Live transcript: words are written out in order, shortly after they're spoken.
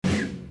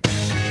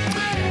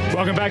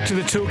Welcome back to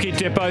the Toolkit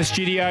Depot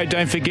studio.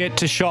 Don't forget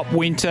to shop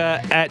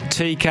winter at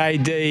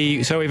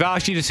TKD. So we've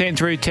asked you to send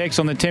through text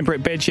on the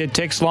Temperate Bedshed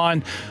text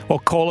line or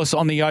call us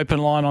on the open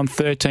line on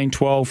 13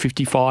 12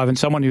 55. And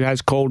someone who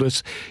has called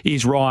us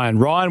is Ryan.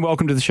 Ryan,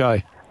 welcome to the show.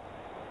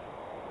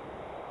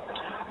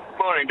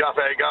 Morning, Duff.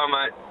 How you going,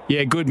 mate?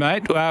 Yeah, good,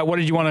 mate. What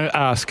did you want to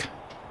ask?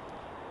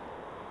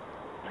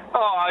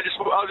 I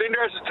was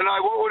interested to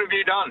know, what would have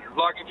you done?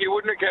 Like, if you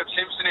wouldn't have kept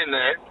Simpson in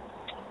there,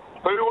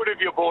 who would have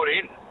you bought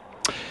in?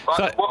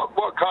 Like,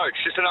 what coach?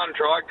 Just an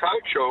untried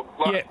coach? Or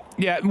like...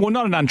 Yeah. Well,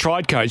 not an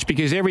untried coach,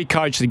 because every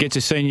coach that gets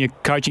a senior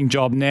coaching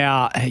job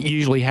now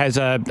usually has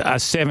a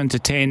 7 to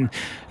 10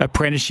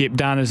 apprenticeship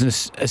done as an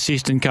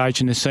assistant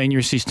coach and a senior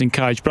assistant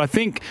coach. But I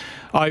think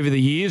over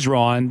the years,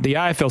 Ryan, the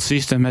AFL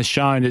system has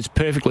shown it's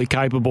perfectly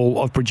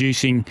capable of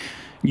producing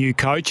new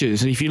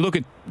coaches. If you look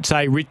at,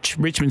 say,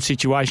 Richmond's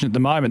situation at the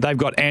moment, they've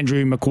got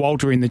Andrew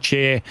McWalter in the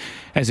chair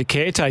as a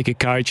caretaker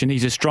coach, and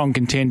he's a strong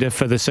contender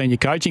for the senior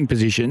coaching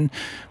position,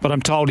 but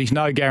I'm told he's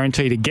no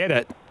guarantee to get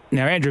it.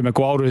 Now, Andrew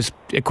McWalter has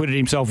acquitted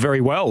himself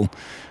very well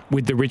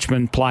with the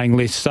Richmond playing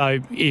list. So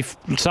if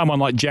someone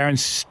like Daniel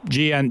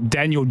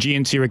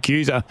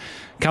Giansiracusa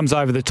comes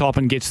over the top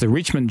and gets the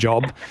Richmond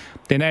job,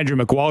 then Andrew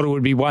McWalter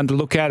would be one to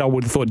look at. I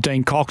would have thought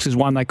Dean Cox is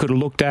one they could have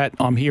looked at.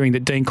 I'm hearing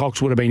that Dean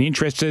Cox would have been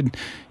interested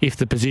if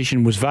the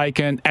position was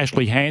vacant.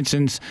 Ashley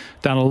Hansen's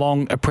done a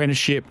long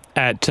apprenticeship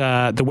at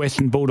the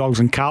Western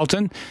Bulldogs and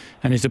Carlton,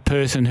 and is a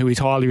person who is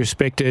highly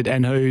respected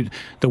and who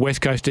the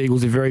West Coast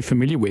Eagles are very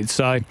familiar with.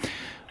 So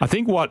I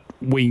think what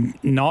we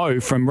know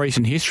from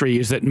recent history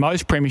is that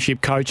most premiership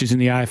coaches in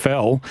the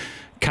AFL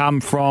come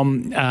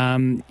from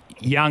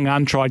young,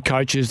 untried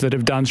coaches that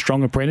have done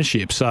strong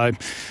apprenticeships. So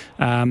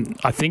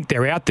I think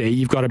they're out there.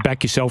 You've got to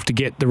back yourself to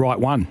get the right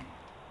one.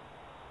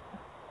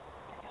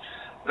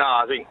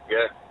 I think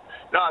you're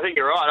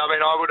right. I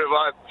mean, I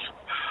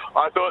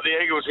thought the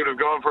Eagles would have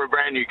gone for a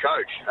brand new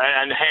coach.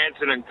 And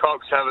Hansen and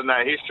Cox having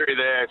that history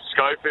there,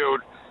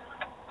 Schofield...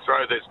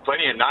 there's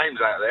plenty of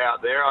names out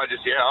there. I'm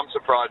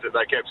surprised that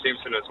they kept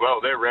Simpson as well.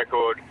 Their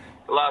record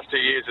the last 2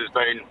 years has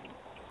been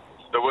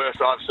the worst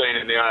I've seen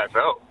in the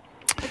AFL,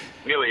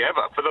 nearly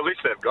ever, for the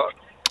list they've got.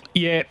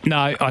 Yeah,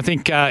 no, I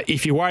think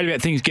if you're worried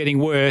about things getting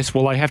worse,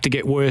 well, they have to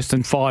get worse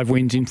than 5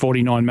 wins in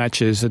 49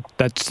 matches.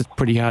 That's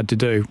pretty hard to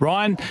do.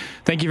 Ryan,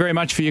 thank you very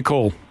much for your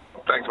call.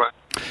 Thanks, mate.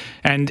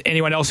 And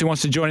anyone else who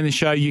wants to join in the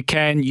show, you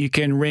can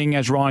ring,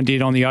 as Ryan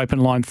did, on the open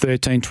line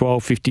 13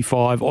 12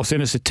 55, or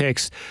send us a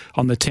text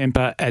on the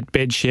Temper at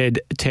Bedshed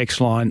text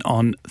line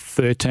on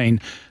 13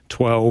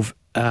 12.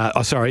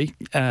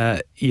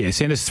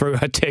 Send us through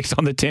a text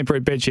on the Temper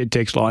at Bedshed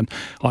text line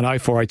on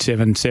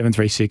 0487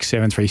 736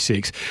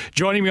 736.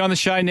 Joining me on the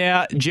show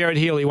now, Gerard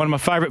Healy, one of my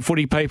favourite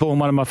footy people and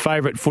one of my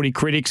favourite footy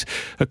critics.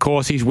 Of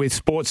course, he's with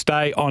Sports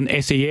Day on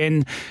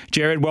SEN.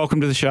 Gerard, welcome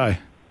to the show.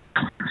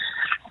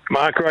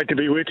 Mark, great to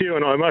be with you,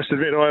 and I must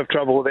admit I have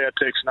trouble with our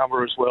text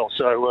number as well,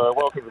 so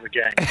welcome to the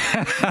gang.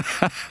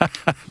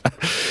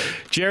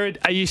 Gerard,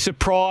 are you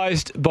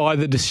surprised by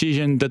the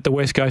decision that the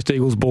West Coast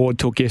Eagles board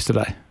took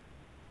yesterday?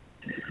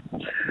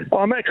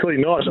 I'm actually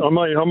not. I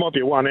mean, I might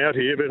be one out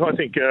here, but I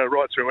think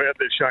right throughout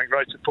they're showing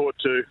great support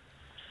to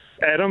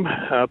Adam.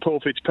 Paul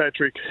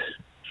Fitzpatrick,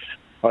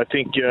 I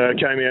think,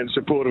 came out in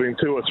support of him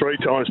 2 or 3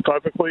 times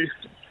publicly.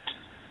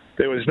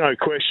 There was no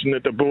question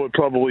that the board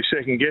probably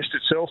second-guessed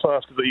itself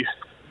after the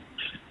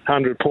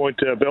 100-point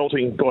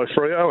belting by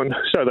Freo, and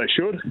so they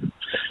should,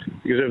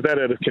 because if that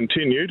had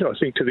continued, I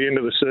think to the end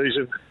of the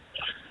season,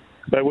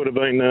 they would have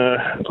been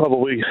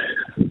probably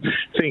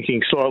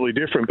thinking slightly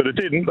different, but it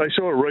didn't. They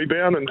saw a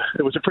rebound, and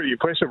it was a pretty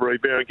impressive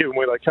rebound given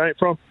where they came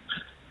from.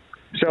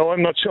 So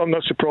I'm not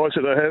surprised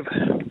that they have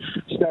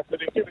stuck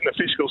with it, given the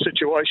fiscal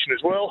situation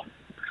as well.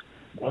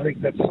 I think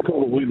that's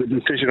probably the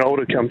decision I would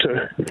have come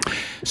to.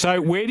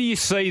 So where do you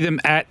see them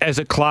at as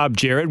a club,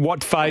 Gerard?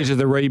 What phase of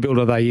the rebuild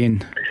are they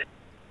in?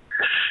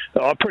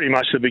 Pretty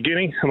much the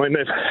beginning. I mean,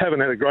 they haven't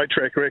had a great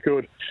track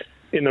record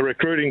in the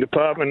recruiting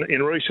department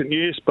in recent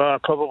years, bar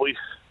probably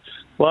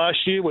last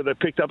year where they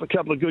picked up a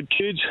couple of good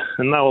kids,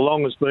 and Noah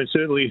Long has been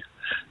certainly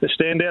a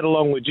standout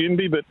along with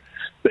Jimby, but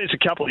there's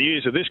a couple of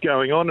years of this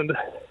going on, and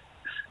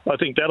I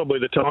think that'll be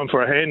the time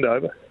for a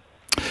handover.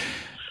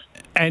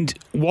 And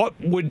what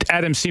would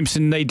Adam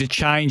Simpson need to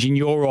change in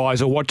your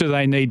eyes, or what do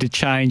they need to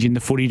change in the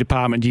footy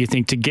department, do you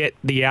think, to get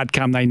the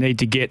outcome they need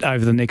to get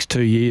over the next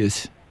 2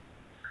 years?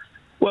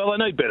 Well,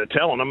 they need better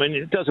talent. I mean,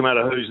 it doesn't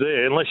matter who's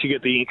there. Unless you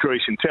get the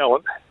increase in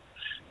talent,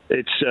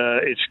 it's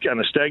going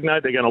to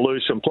stagnate. They're going to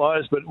lose some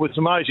players. But it was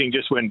amazing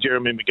just when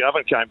Jeremy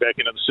McGovern came back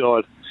into the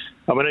side.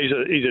 I mean,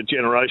 he's a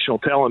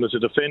generational talent as a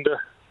defender,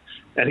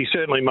 and he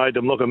certainly made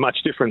them look a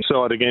much different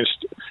side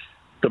against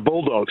the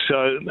Bulldogs.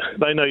 So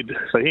they need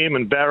for him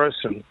and Barris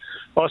and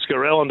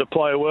Oscar Allen to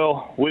play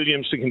well,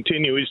 Williams to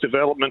continue his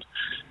development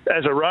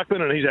as a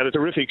ruckman, and he's had a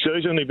terrific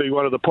season. He'd be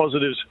one of the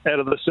positives out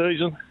of the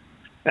season.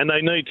 And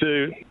they need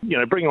to,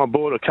 bring on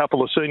board a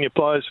couple of senior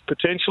players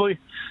potentially,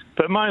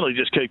 but mainly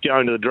just keep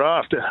going to the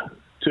draft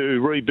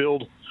to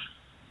rebuild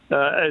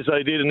as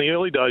they did in the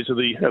early days of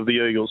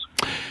the Eagles.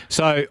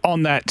 So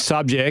on that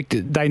subject,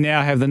 they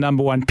now have the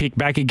number one pick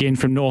back again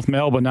from North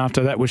Melbourne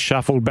after that was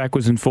shuffled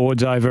backwards and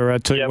forwards over a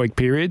 2-week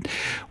period.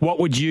 What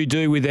would you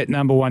do with that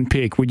number one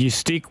pick? Would you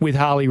stick with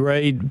Harley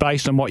Reid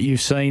based on what you've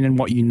seen and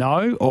what you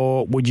know,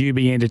 or would you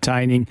be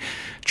entertaining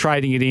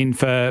trading it in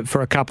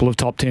for a couple of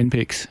top 10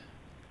 picks?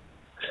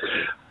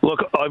 Look,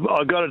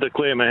 I've got to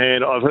declare my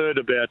hand. I've heard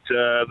about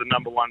the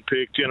number one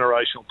pick,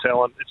 generational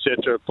talent,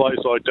 etc. Plays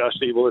like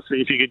Dusty. Well,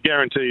 if you could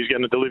guarantee he's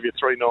going to deliver you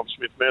 3 Norm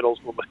Smith medals,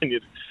 well, then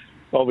you'd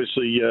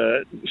obviously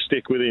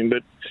stick with him.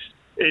 But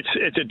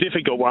it's a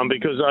difficult one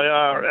because they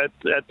are at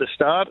the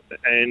start,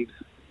 and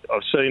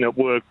I've seen it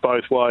work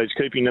both ways,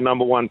 keeping the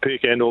number one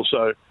pick and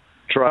also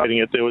trading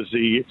it. There was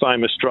the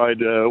famous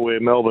trade where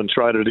Melbourne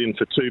traded it in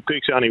for 2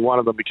 picks. Only one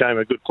of them became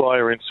a good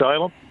player in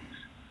Salem.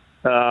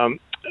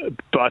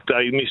 But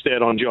they missed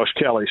out on Josh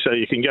Kelly. So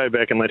you can go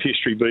back and let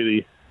history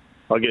be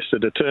the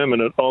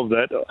determinant of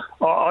that.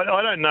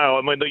 I don't know.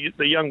 I mean,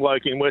 the young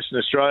bloke in Western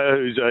Australia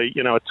who's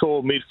a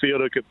tall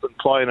midfielder could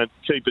play in a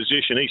key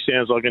position. He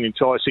sounds like an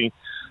enticing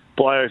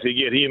player. If you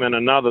get him and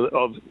another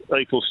of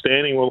equal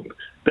standing, well,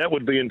 that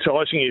would be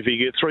enticing. If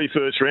you get 3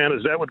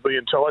 first-rounders, that would be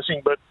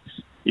enticing. But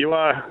you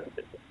are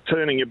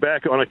turning your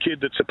back on a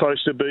kid that's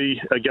supposed to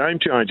be a game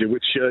changer,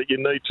 which you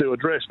need to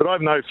address. But I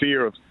have no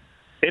fear of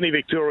any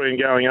Victorian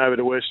going over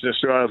to Western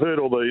Australia. I've heard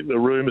all the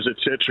rumours,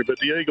 etc., but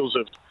the Eagles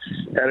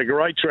have had a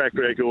great track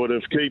record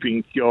of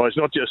keeping guys,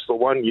 not just for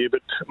 1 year,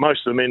 but most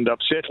of them end up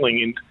settling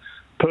in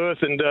Perth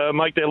and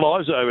make their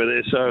lives over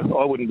there. So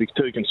I wouldn't be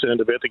too concerned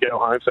about the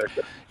go-home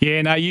factor.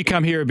 Yeah, no, you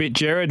come here a bit,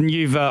 Gerard, and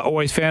you've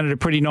always found it a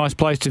pretty nice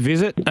place to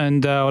visit.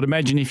 And I'd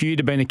imagine if you'd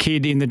have been a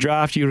kid in the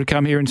draft, you would have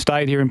come here and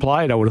stayed here and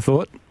played, I would have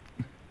thought.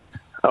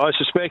 I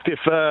suspect if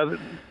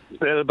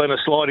there had been a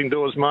sliding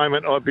doors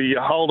moment, I'd be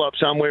holed up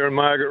somewhere in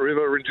Margaret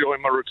River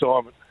enjoying my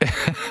retirement.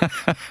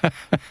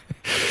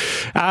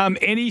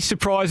 Any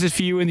surprises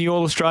for you in the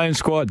All-Australian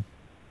squad?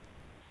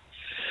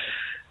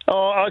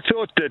 I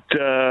thought that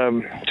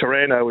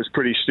Taranto was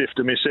pretty stiff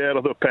to miss out.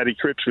 I thought Paddy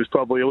Cripps was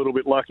probably a little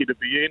bit lucky to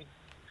be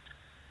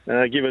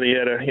in, given he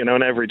had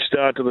an average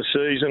start to the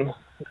season.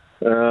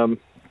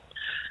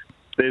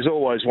 There's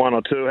always one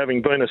or two.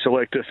 Having been a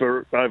selector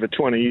for over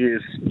 20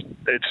 years,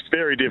 it's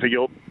very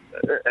difficult,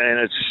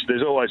 and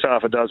there's always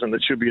half a dozen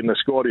that should be in the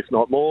squad, if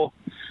not more,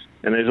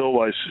 and there's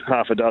always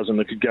half a dozen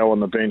that could go on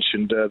the bench,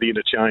 and the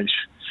interchange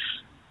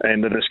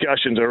and the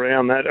discussions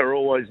around that are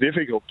always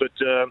difficult. But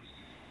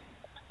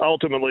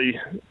ultimately,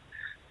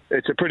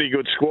 it's a pretty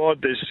good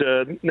squad.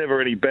 There's never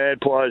any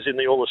bad players in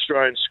the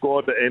All-Australian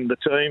squad to end the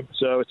team,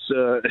 so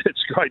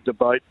it's great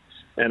debate.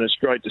 And it's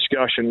great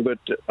discussion, but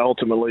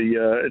ultimately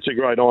it's a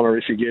great honour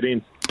if you get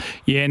in.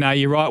 Yeah, no,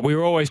 you're right. We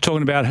were always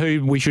talking about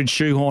who we should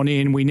shoehorn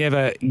in. We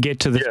never get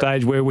to the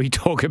stage where we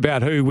talk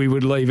about who we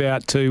would leave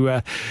out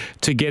to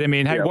get them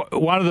in. Hey,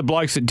 one of the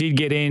blokes that did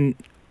get in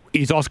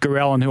is Oscar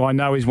Allen, who I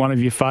know is one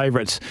of your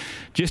favourites.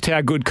 Just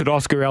how good could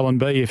Oscar Allen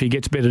be if he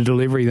gets better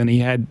delivery than he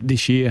had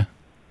this year?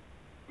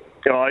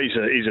 Oh,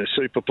 he's a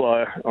super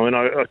player. I mean,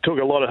 I took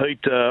a lot of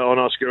heat on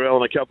Oscar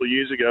Allen a couple of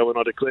years ago when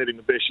I declared him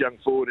the best young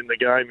forward in the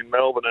game in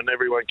Melbourne, and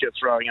everyone kept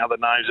throwing other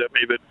names at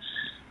me. But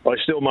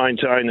I still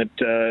maintain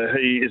that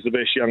he is the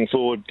best young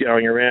forward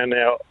going around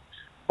now.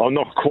 I'm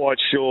not quite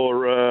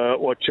sure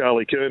what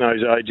Charlie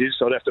Curnow's age is,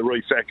 so I'd have to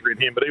refactor in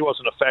him. But he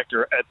wasn't a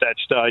factor at that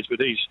stage, but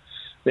he's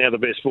now the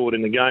best forward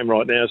in the game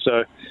right now.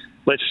 So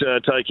let's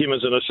take him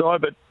as an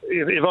aside. But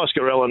if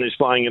Oscar Allen is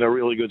playing in a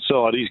really good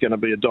side, he's going to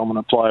be a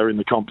dominant player in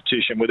the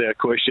competition without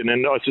question.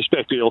 And I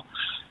suspect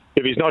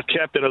if he's not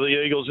captain of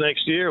the Eagles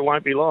next year, it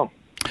won't be long.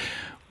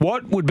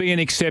 What would be an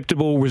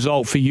acceptable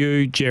result for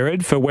you,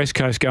 Gerard, for West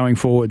Coast going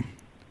forward?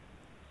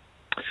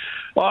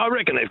 Well, I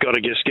reckon they've got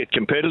to just get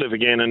competitive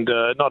again and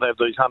not have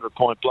these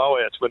 100-point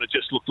blowouts when it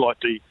just looked like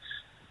the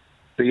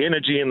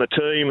energy in the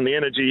team and the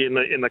energy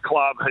in the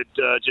club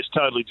had just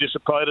totally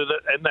dissipated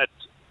it. And that,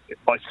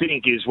 I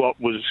think, is what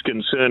was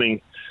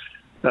concerning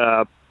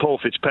Paul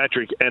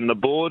Fitzpatrick and the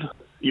board.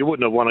 You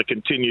wouldn't have wanted to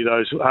continue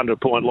those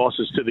 100-point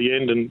losses to the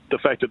end, and the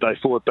fact that they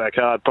fought back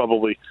hard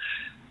probably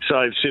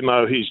saved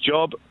Simo his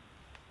job.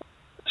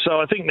 So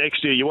I think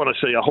next year you want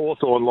to see a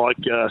Hawthorn-like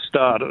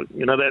start.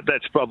 You know,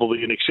 that's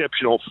probably an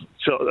exceptional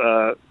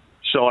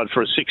side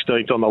for a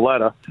 16th on the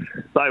ladder.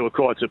 They were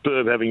quite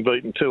superb, having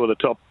beaten 2 of the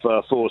top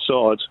 4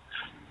 sides.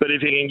 But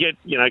if you can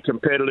get,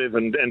 competitive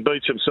and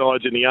beat some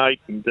sides in the 8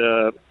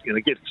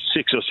 and, get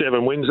 6 or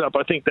 7 wins up,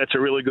 I think that's a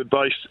really good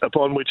base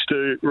upon which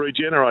to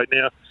regenerate.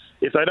 Now,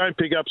 if they don't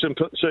pick up some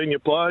senior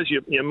players,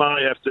 you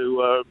may have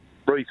to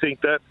rethink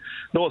that.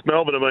 North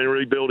Melbourne have been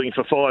rebuilding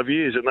for 5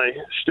 years and they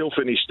still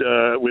finished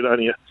with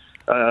only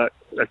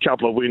a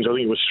couple of wins. I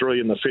think it was 3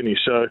 in the finish.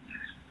 So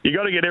you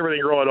got to get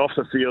everything right off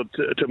the field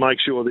to make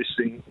sure this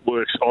thing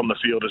works on the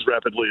field as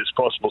rapidly as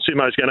possible.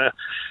 Simo's going to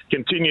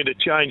continue to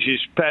change his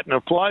pattern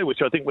of play,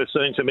 which I think we're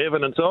seeing some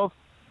evidence of.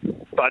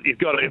 but you've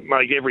got to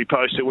make every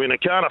post a winner.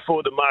 Can't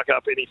afford to muck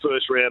up any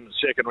first round and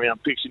second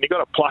round picks, and you've got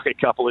to pluck a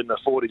couple in the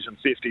 40s and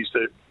 50s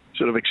to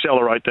sort of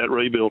accelerate that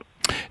rebuild.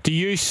 Do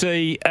you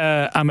see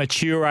a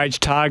mature age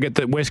target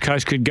that West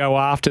Coast could go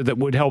after that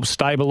would help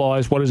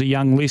stabilise what is a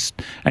young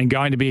list and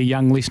going to be a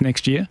young list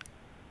next year?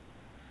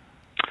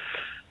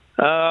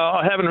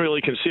 I haven't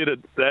really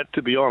considered that,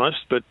 to be honest,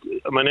 but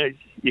I mean,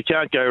 you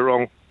can't go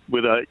wrong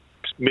with a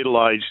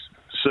middle-aged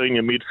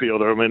senior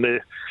midfielder. I mean,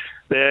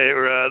 they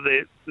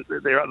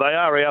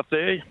are out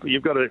there.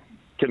 You've got to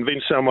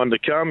convince someone to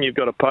come. You've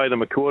got to pay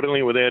them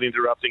accordingly without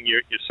interrupting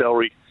your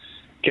salary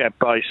cap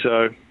base.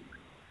 So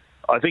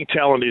I think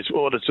talent is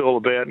what it's all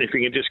about, and if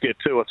you can just get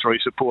 2 or 3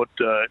 support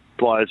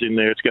players in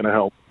there, it's going to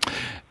help.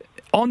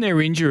 On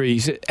their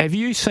injuries, have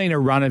you seen a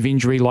run of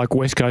injury like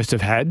West Coast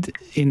have had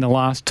in the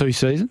last 2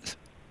 seasons?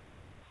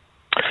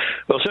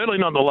 Well, certainly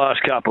not the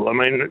last couple. I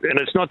mean, and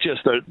it's not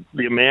just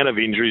the amount of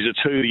injuries, it's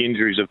who the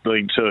injuries have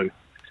been to.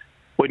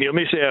 When you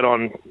miss out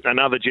on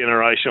another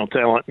generational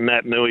talent,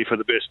 Nat Nui, for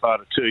the best part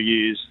of 2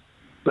 years,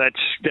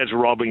 that's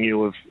robbing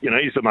you of,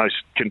 he's the most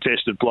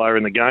contested player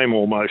in the game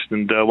almost,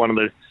 and one of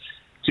the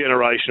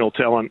generational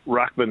talent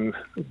ruckman,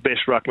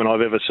 best ruckman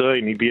I've ever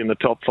seen. He'd be in the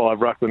top 5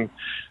 ruckman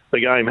the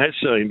game has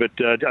seen, but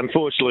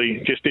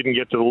unfortunately just didn't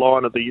get to the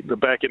line at the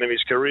back end of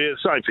his career.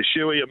 Same for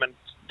Shuey. I mean,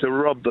 to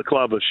rob the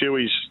club of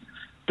Shuey's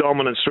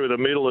dominance through the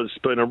middle has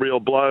been a real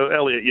blow.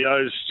 Elliot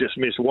Yeo's just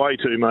missed way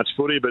too much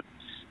footy, but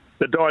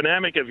the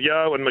dynamic of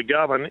Yeo and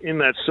McGovern in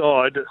that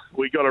side,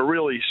 we got a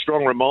really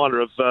strong reminder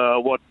of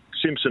what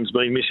Simpson's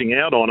been missing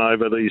out on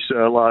over these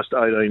last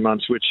 18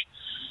 months, which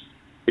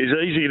is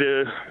easy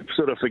to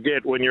sort of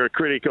forget when you're a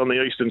critic on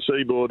the Eastern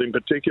Seaboard in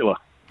particular.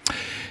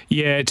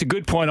 Yeah, it's a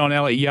good point on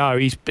Elliot Yeo.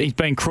 He's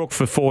been crook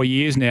for 4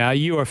 years now.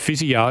 You're a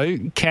physio.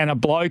 Can a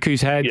bloke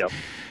who's had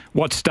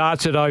what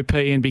starts at OP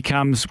and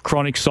becomes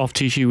chronic soft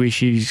tissue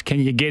issues, can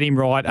you get him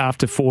right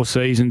after 4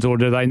 seasons, or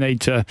do they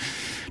need to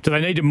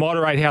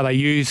moderate how they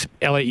use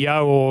Elliot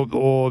Yeo,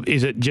 or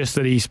is it just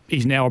that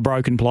he's now a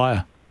broken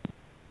player?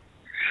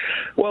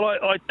 Well,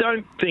 I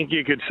don't think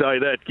you could say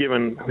that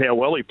given how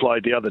well he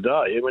played the other day.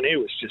 I mean, he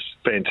was just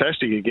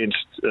fantastic against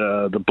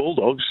the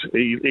Bulldogs.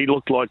 He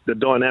looked like the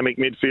dynamic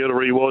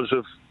midfielder he was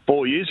of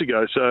 4 years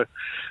ago. So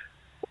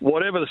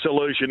whatever the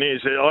solution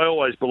is, I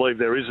always believe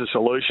there is a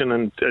solution,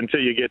 and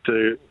until you get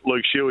to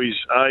Luke Shuey's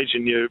age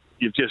and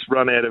you've just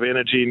run out of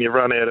energy and you've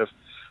run out of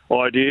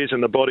ideas,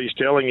 and the body's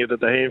telling you that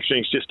the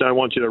hamstrings just don't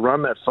want you to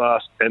run that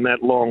fast and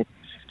that long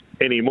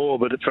anymore.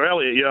 But for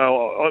Elliot,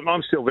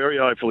 I'm still very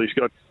hopeful. He's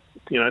got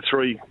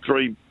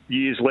 3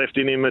 years left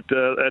in him at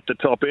the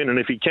top end, and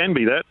if he can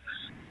be that,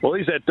 well,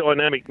 he's that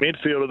dynamic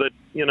midfielder that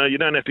you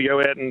don't have to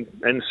go out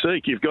and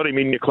seek. You've got him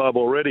in your club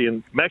already,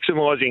 and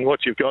maximising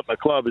what you've got in the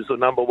club is the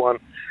number one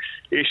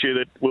issue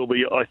that will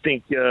be, I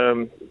think,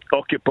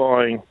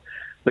 occupying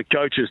the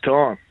coach's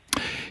time.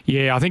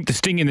 Yeah, I think the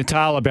sting in the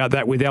tail about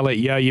that with Elliot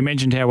Yeo, you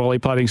mentioned how well he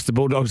played against the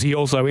Bulldogs. He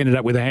also ended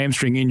up with a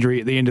hamstring injury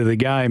at the end of the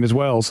game as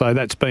well. So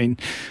that's been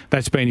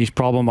his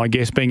problem, I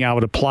guess, being able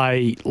to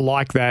play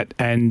like that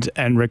and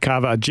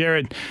recover.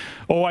 Gerard,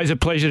 always a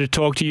pleasure to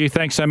talk to you.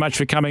 Thanks so much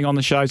for coming on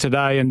the show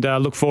today, and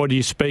look forward to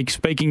you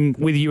speaking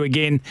with you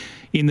again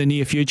in the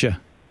near future.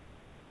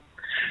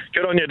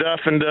 Good on you,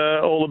 Duff, and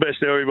all the best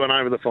to everyone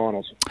over the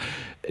finals.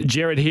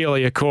 Gerard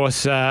Healy, of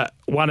course,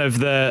 one of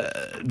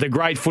the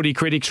great footy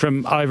critics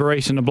from over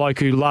east, and a bloke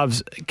who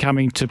loves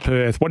coming to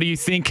Perth. What do you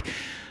think?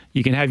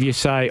 You can have your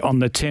say on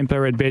the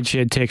Temper at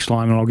Bedshed text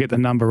line, and I'll get the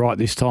number right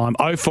this time,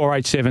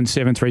 0487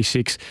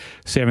 736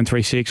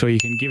 736, or you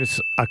can give us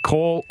a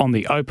call on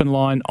the open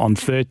line on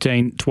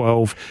 13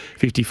 12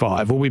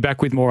 55. We'll be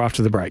back with more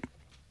after the break.